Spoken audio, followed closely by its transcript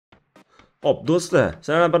Hop, do'stlar,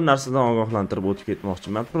 sizlarni bir narsadan ogohlantirib o'tib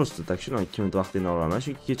ketmoqchiman. Prosta tak shuni 2 minut vaqtingni olaman.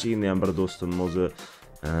 Chunki kechagina ham bir do'stim o'zi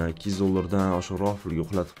 $200 dan oshiqroq pulga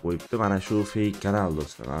uxlatib qo'yibdi. Mana shu fake kanal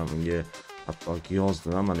do'stlar. Men bunga hattoki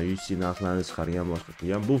yozdim, mana UC narxlarini chiqargan boshqa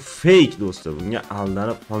qilgan. Bu fake do'stlar. Bunga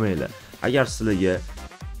aldanib qolmanglar. Agar sizlarga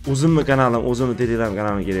o'zimni kanalim, o'zimni Telegram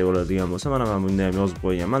kanalim kerak bo'ladigan bo'lsa, mana men bunda ham yozib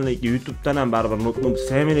qo'yganman. Lekin YouTubedan ham baribir Notebook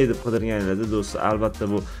Family deb qidirganinglarda do'stlar, albatta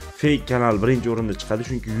bu fake kanal birinchi o'rinda chiqadi,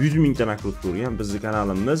 chunki 100 mingta nakrut ko'rgan. Bizning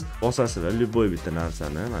kanalimiz bosasizlar, любой bitta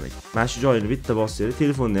narsani, mana shu joyini bitta bossanglar,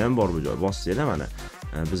 telefonda ham bor bu joy. Bossanglar mana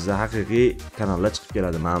bizda haqiqiy kanallar chiqib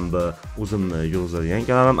keladi. Men bu o'zimni yurg'izadigan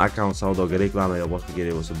kanalim, akkaunt savdoga reklama yo boshqa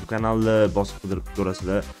kerak bo'lsa, bu kanalni bosib qidirib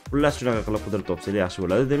ko'rasizlar. Xullas shunaqa qilib qidirib topsanglar yaxshi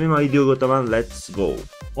bo'ladi. Demak, men videoga o'taman. Let's go.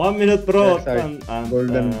 1 minute bro.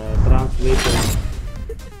 Golden translator.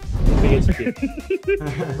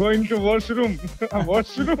 Going to washroom.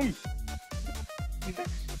 Washroom.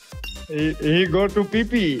 He go to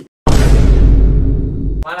PP.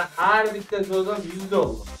 Mana har bitta so'zim $100.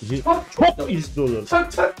 Çok $100. Çok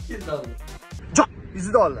 $100. Çok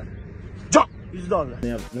 $100. Çok $100.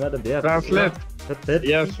 Nima deyapti? Translate.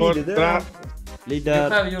 Yes, for leader.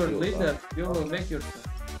 You have your leader. You will make yourself.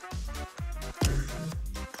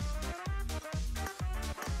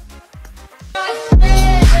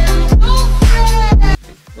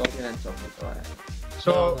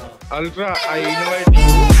 So, Ultra, I invite you.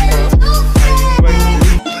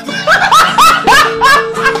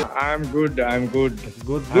 I'm good.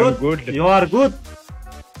 Good. I'm good. You are good.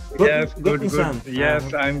 Yes, good. Yes,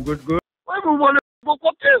 I'm good. Good.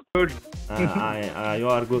 You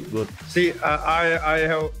are good. See,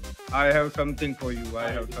 I have something for you.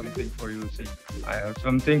 See, I have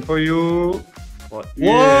something for you.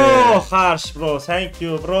 Whoa, harsh bro. Thank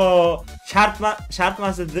you bro.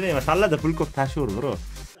 Shartmasi demayman. Sallada pul ko'p tashur bro.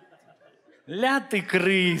 La ты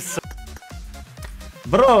крыса.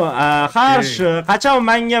 Bro, harsh. Qachon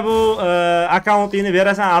menga bu akkauntini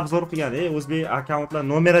berasan, obzor qilgan. O'zbek akkauntlar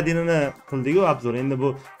nomeradinini qildik-ku obzor. Endi bu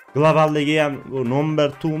globaldagi ham bu number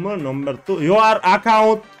 2 mi? Number 2. You are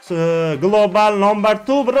account global number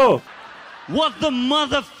 2 bro. What the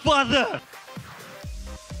motherfucker?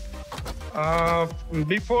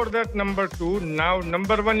 Before that number 2, now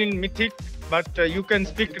number 1 in Mythic, but you can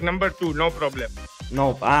speak number 2, no problem.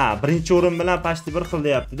 No, birinchi o'rin bilan pashti bir xil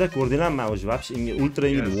deyapti-da, ko'rdinglarmi? Men o'zi вообще ultra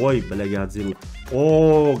yengil. Voy, bila Godzilla.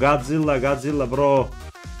 Oh, Godzilla bro.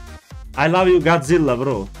 I love you Godzilla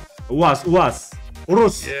bro. Was.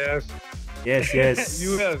 Urus. Yes.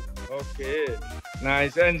 You have. Okay.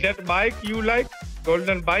 Nice. And that bike you like?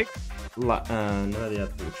 Golden bike? Nima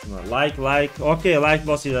deyapti shuna? Like. Okay, like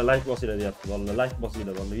bosinglar deyapti. Vallahi like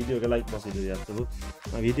bosinglar. Videoga like bosinglar deyapti bu.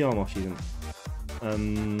 Men video olmoqchi edim.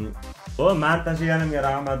 Men tashlaganimga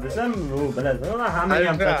rahmat desam, u biladi. Hammaga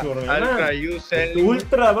ham tashlavermayman. Ultra, you sell.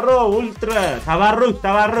 Ultra bro, ultra. Tabarruk.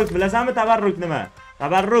 Bilasanmi tabarruk nima?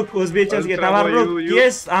 Tabarruk o'zbekchasiga tabarruk.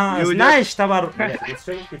 Yes, nice tabarruk.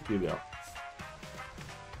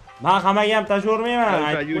 Men hammaga ham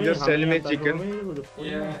tashlavermayman. You just sell me chicken.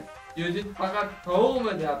 Yeah. Yudit faqat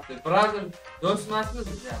tavuqmi deyapti. Birazdan do'stmasmiz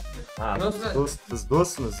deyapti.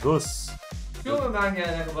 Do'stmiz. Shu menga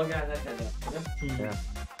bo'lgan narsa deyapti.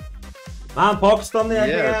 Men Pokistonda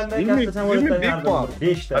yashaganimda Give me big pop.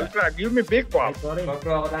 5 ta. Ultra, give me big pop.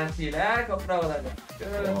 Ko'prog'idan tiylar, ko'prog'idan.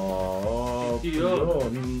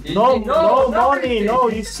 No money, no,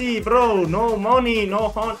 you see bro, no money, no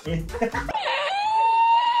honey.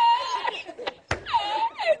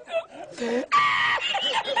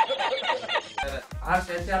 Har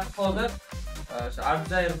şey hozir shu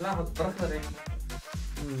Abzayir bilan bir xil.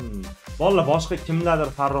 Vallahi boshqa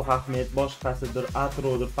kimlardir Farruh Ahmed, boshqasidir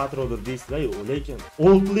Atrodir, Patrodir deysizlar-ku, lekin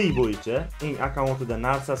oldlik bo'yicha eng akkauntida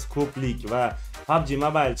narsasi ko'plik va Pubg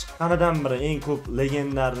Mobile chiqqanidan beri eng ko'p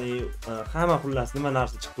legendarniy hamma xullas nima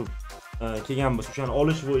narsa chiqib kelgan bo'lsa, o'shani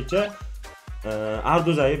olish bo'yicha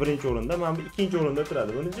Ardozay birinchi o'rinda, men bu ikkinchi o'rinda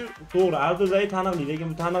turadi. Bunisi to'g'ri, Ardozay taniqli, lekin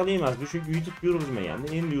bu taniqli emas. Bu chunki YouTube yurg'izmaganda,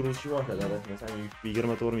 endi yurg'izishni boshladi. Masalan, YouTube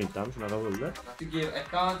 24 mingtami shunaqa bo'ldi. To give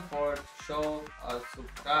account for show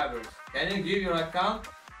subscribers. Can you give your account?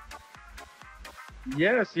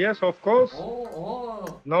 Yes, of course.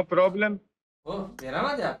 Oh. No problem.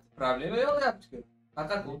 Beraman deyapti. Problema yo'q deyapti-ku.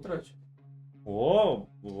 Faqat o'tirch.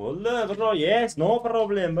 Bo'ldi bro. Yes, no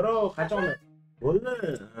problem bro. Qachon? Bo'ldi.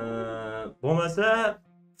 Bo'lmasa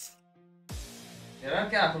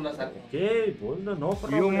Yaranka xullasat. Okay, bo'ldi. No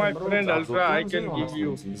problem. You my friend Ultra, I can give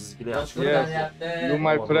you. Yes. You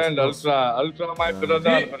my friend Ultra, my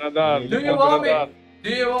brother. Do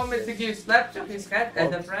you want me to give slap to his head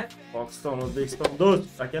as a friend? Pokiston, O'zbekiston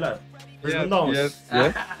do'st, akalar. Biz bundamiz.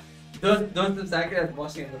 Yes. Do'stim sakrayapti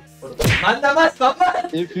boshingga. Manda emas, papa.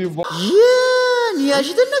 If you want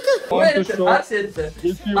Неожиданно как. to show,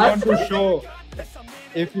 if you want to show,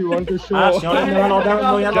 if you want to show,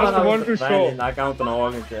 just want to show. Akkauntini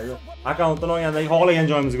olguncha. Akkauntini olganda xohlagan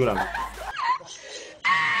joyimizga ko'ramiz.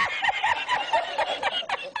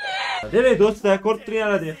 Demak do'stlar, ko'rib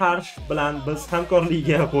turganlaringizdek, Qarsh bilan biz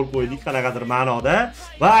hamkorlikka qo'l qo'ydik qanaqadir ma'noda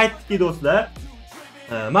va aytdikki do'stlar,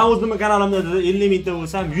 men o'zimning kanalimda 50 mingta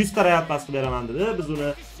bo'lsam 100 ta royal pass beraman dedi. Biz uni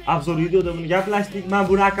obzor videoda buni gaplashdik. Men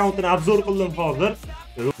buni akkauntini obzor qildim hozir.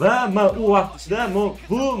 Va men u vaqt ichida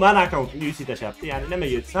bu men akkauntni UC tashyapti. Ya'ni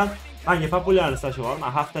nimaga aytsam, menga populyarlik tashlayapman.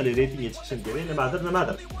 Men haftalik reytingga chiqishim kerak,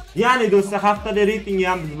 nimadir. Ya'ni do'stlar, haftalik reytingga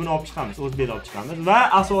ham biz buni olib chiqamiz, o'zbeklar olib chiqamiz va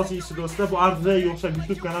asosiysi do'stlar, bu arzga o'xshab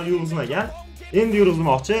YouTube kanal yurg'izmagan. Endi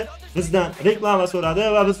yurg'izmoqchi. Bizdan reklama so'radi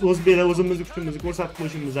va biz o'zbeklar o'zimizni kuchimizni ko'rsatib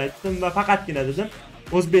qo'yishimizni aytdim va faqatgina dedim,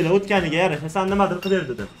 o'zbeklar o'tganiga yarasha sen nimadir qilar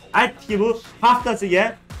dedim. Aytdiki, bu haftasiga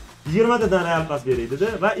 20 tadan royal pass beradi dedi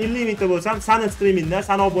va 50 mingta bo'lsam, sani streamingdan,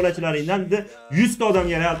 sani obunachilaringdan dedi 100 ta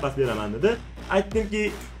odamga royal pass beraman dedi. Aytdimki,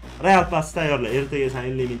 royal pass tayyorla, ertaga sen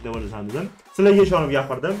 50 mingta bo'lasan dedim. Sizlarga ishonib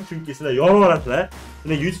gapirdim, chunki sizlar yorvorasizlar.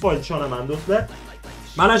 Sizlarga 100% ishonaman do'stlar.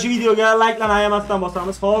 Mana shu videoga like'larni ayamasdan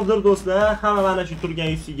bosamiz. Hozir do'stlar, hamma mana shu turgan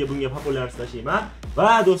yusiga bunga populyarlik tashlayman. Va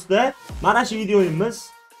do'stlar, mana shu videomiz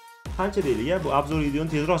qancha deylik, bu obzor videoni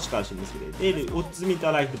tezroq chiqarishimiz kerak. Deylik 30 mingta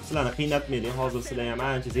like deb sizlarni qiynatmaylik. Hozir sizlar ham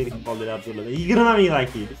ancha zerikib qoldinglar obzorlarda. 20 ming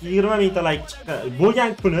like deylik. 20 mingta like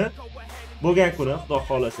bo'lgan kuni, xudo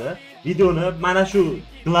xolasa, videoni mana shu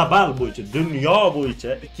global bo'yicha, dunyo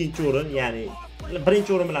bo'yicha ikkinchi o'rin, ya'ni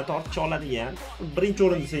birinchi o'rin bilan tortish oladigan, birinchi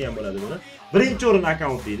o'rin desa ham bo'ladi buni. Birinchi o'rin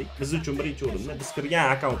akkaunt deylik. Biz uchun birinchi o'rinda, biz kirgan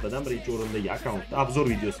akkauntdan birinchi o'rindagi akkauntni obzor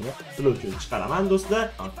videosini sizlar uchun chiqaraman do'stlar.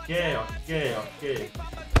 Okey.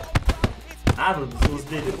 Abi biz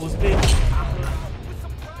o'zbek.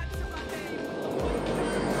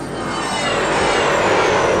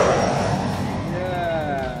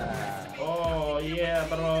 Oh yeah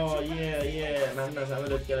bro, yeah. Mendan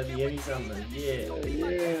samolyot keladi, yemaysanmi?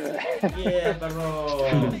 Yeah bro.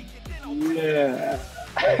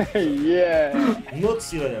 Yeah. Not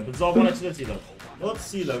silahnya, biz obunachilar silah. Not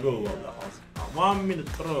silah go vallahi hozir. 1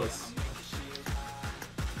 minute bros.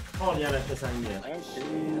 Ol yana sanga.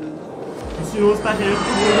 Sen o'z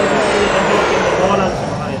tashlayapsiz.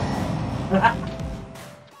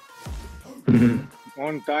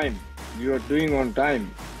 On time. You are doing on time.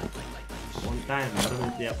 On time. Bir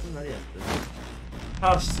minut yaptın, ne yaptın?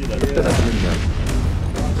 Karşısıyla.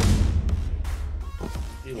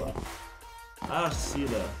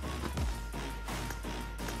 Karşısıyla.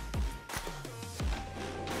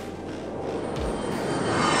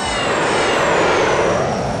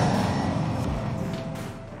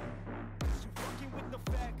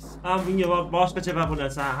 Bunga boshqacha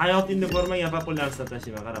populyarsan. Hayotingda ko'rmagan populyarsan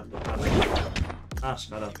tashlayman, qarab tur.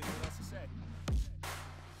 Qarab.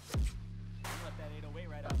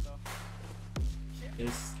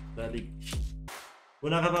 Estalik.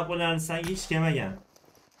 Bunaqa populyarsan hech kelmagan.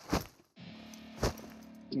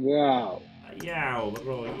 Wow. Yow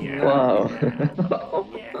bro, yow. Wow.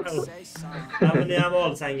 Buni ham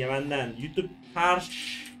ol senga mendan. YouTube Qarsh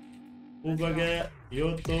Pubg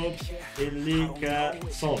YouTube 50k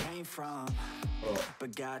son.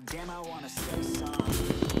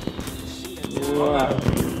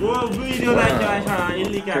 Bu videodan keyin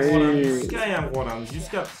 50k ko'ramiz, 100k ham ko'ramiz.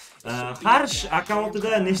 100k. Qarsh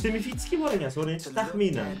akkauntida nechta mifitski bor ekan? So'raychi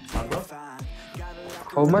taxminan.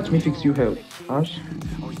 How much mythics you have, Ash?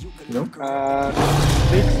 You know?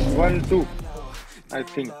 612. I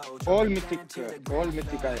think all mythic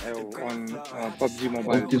I have on PUBG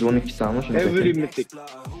mobile. 612 tami shunday. Every mythic.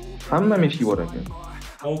 Hamma mythic bor ekan.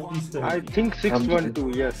 I think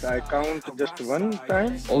 612. Yes, I count just one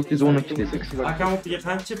time. 612 desak. Akkauntga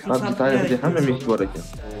qancha pul PUBG tarixida hamma mythic bor ekan.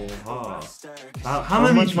 Hamma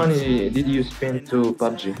How much money did you spend to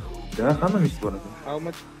PUBG? Da hamma mythic bor ekan. How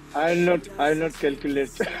much? I'll not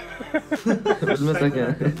calculate. Bilmas ekan.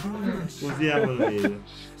 O'zi ham bilmaydi.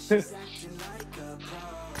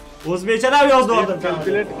 O'zbekchalab yozib oldim.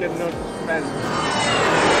 Calculate cannot spend.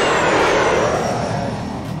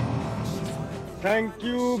 Thank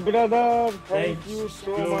you, brother. Thank you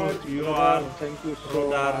so much. You are. Thank you so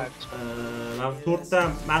much. Men to'rtdan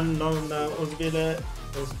nomimdan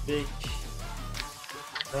o'zbek.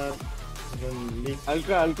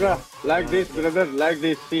 Ultra. Like this, brother. Like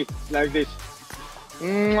this. See, like this.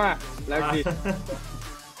 Mwah. Like this.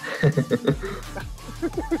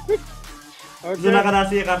 Bunaqa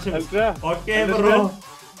narsaga qarshimiz. Okay, bro.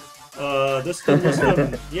 do'stim.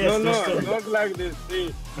 Yes, No, do'stim. not like this. See,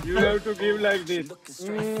 you have to give like this.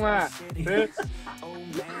 Mwah.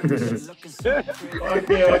 See?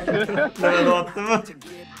 Okay. Nima deyaptimi?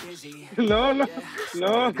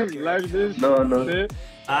 No, like this. No. See?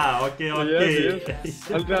 Okay.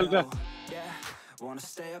 Yes. Alta.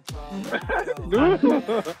 No.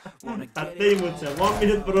 Hatta emotsiya. 1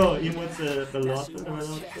 minute bro, emotsiya qilyapti. Nima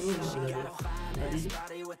deyaptimi? This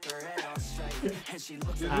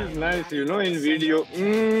is nice, you know, in video.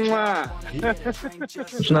 Mwah.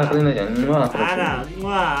 Shunaqa qilingan. Nima?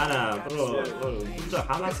 Ana, bro. Buncha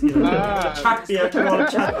hammasiga chatga olib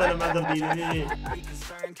chatda nimadir deydi.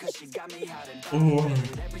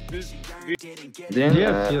 Then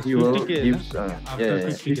Yes, he will 50K, gives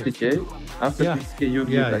 50K. After 50K you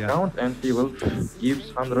give the account and he will gives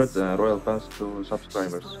 100 royal pass to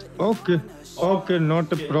subscribers. Okay,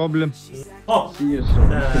 not a problem. Hop. See you soon.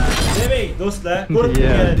 Demak, do'stlar, ko'rib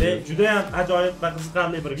turganingizdek, juda ham ajoyib va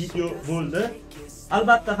qiziqarli bir video bo'ldi.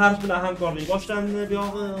 Albatta, Harsh bilan hamkorlik boshlandi. Bu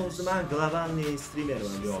yog'i o'zi men globalniy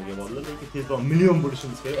streamerman bu yog'iga bordim. Lekin tezroq million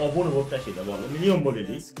bo'lishimiz kerak. Obuna bo'lib tashlaydi borlar. Million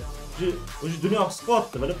bo'laylik. O'sha dunyo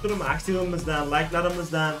qisqotdi, bilib turibman, aktivimizdan,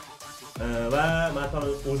 layklarimizdan va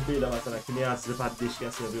masalan o'zbeklar masalan knyazning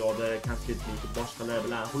poddeshkasi bu yoqda konfetni boshqalar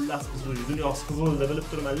bilan xullas biz o'sha dunyo qisqa bo'ldi, bilib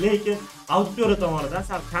turibman. Lekin auditoriya tomonidan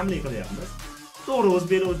sal kamlik qilyapmiz. To'g'ri,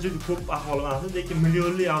 o'zbeklar o'zi juda ko'p aholi emas, lekin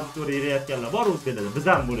millionli auditoriya yig'ayotganlar bor o'zbeklarda. Biz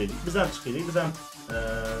ham bo'laylik, biz ham chiqaylik, biz ham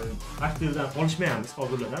aktivdan qolishmayapmiz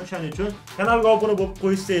hozirlarda. Shuning uchun kanalga obuna bo'lib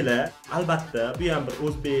qo'ysanglar, albatta bu ham bir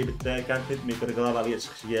o'zbek bitta content maker globalga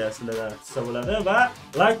chiqishiga sizlardan hissa bo'ladi va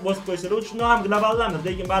like bosib qo'ysanglar, shundan ham globallanamiz,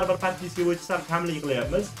 lekin baribir podpiska bo'yicha sal kamlik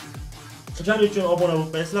qilyapmiz. Shuning uchun obuna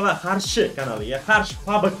bo'lib qo'ysanglar va Qarshi kanaliga, Qarshi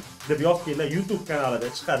Pubg deb yozsanglar YouTube kanalida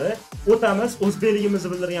chiqadi. O'tamiz o'zbekligimizni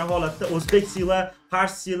bildirgan holatda o'zbek sila,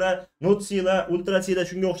 qarsh sila, not sila, ultra sila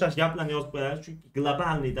shunga o'xshash gaplarni yozib qo'yamiz. Chunki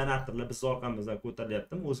globalniy donatorlar biz orqamizdan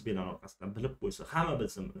ko'tarilyaptimi, o'zbeklar orqasidan bilib qo'ysa, hamma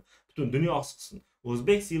bilsin buni. Butun dunyo chiqsin.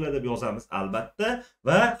 O'zbek sila deb yozamiz albatta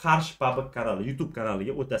va Qarshi Pubg kanali, YouTube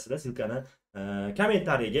kanaliga o'tasizlar. Silkani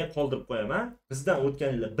kommentariyaga qoldirib qo'yaman. Bizdan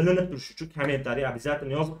o'tganinglar bilinib turishi uchun kommentariy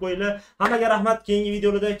обязательно yozib qo'yinglar. Hammaga rahmat. Keyingi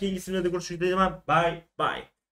videolarda, keyingi streamlarda ko'rishib deyman. Bye.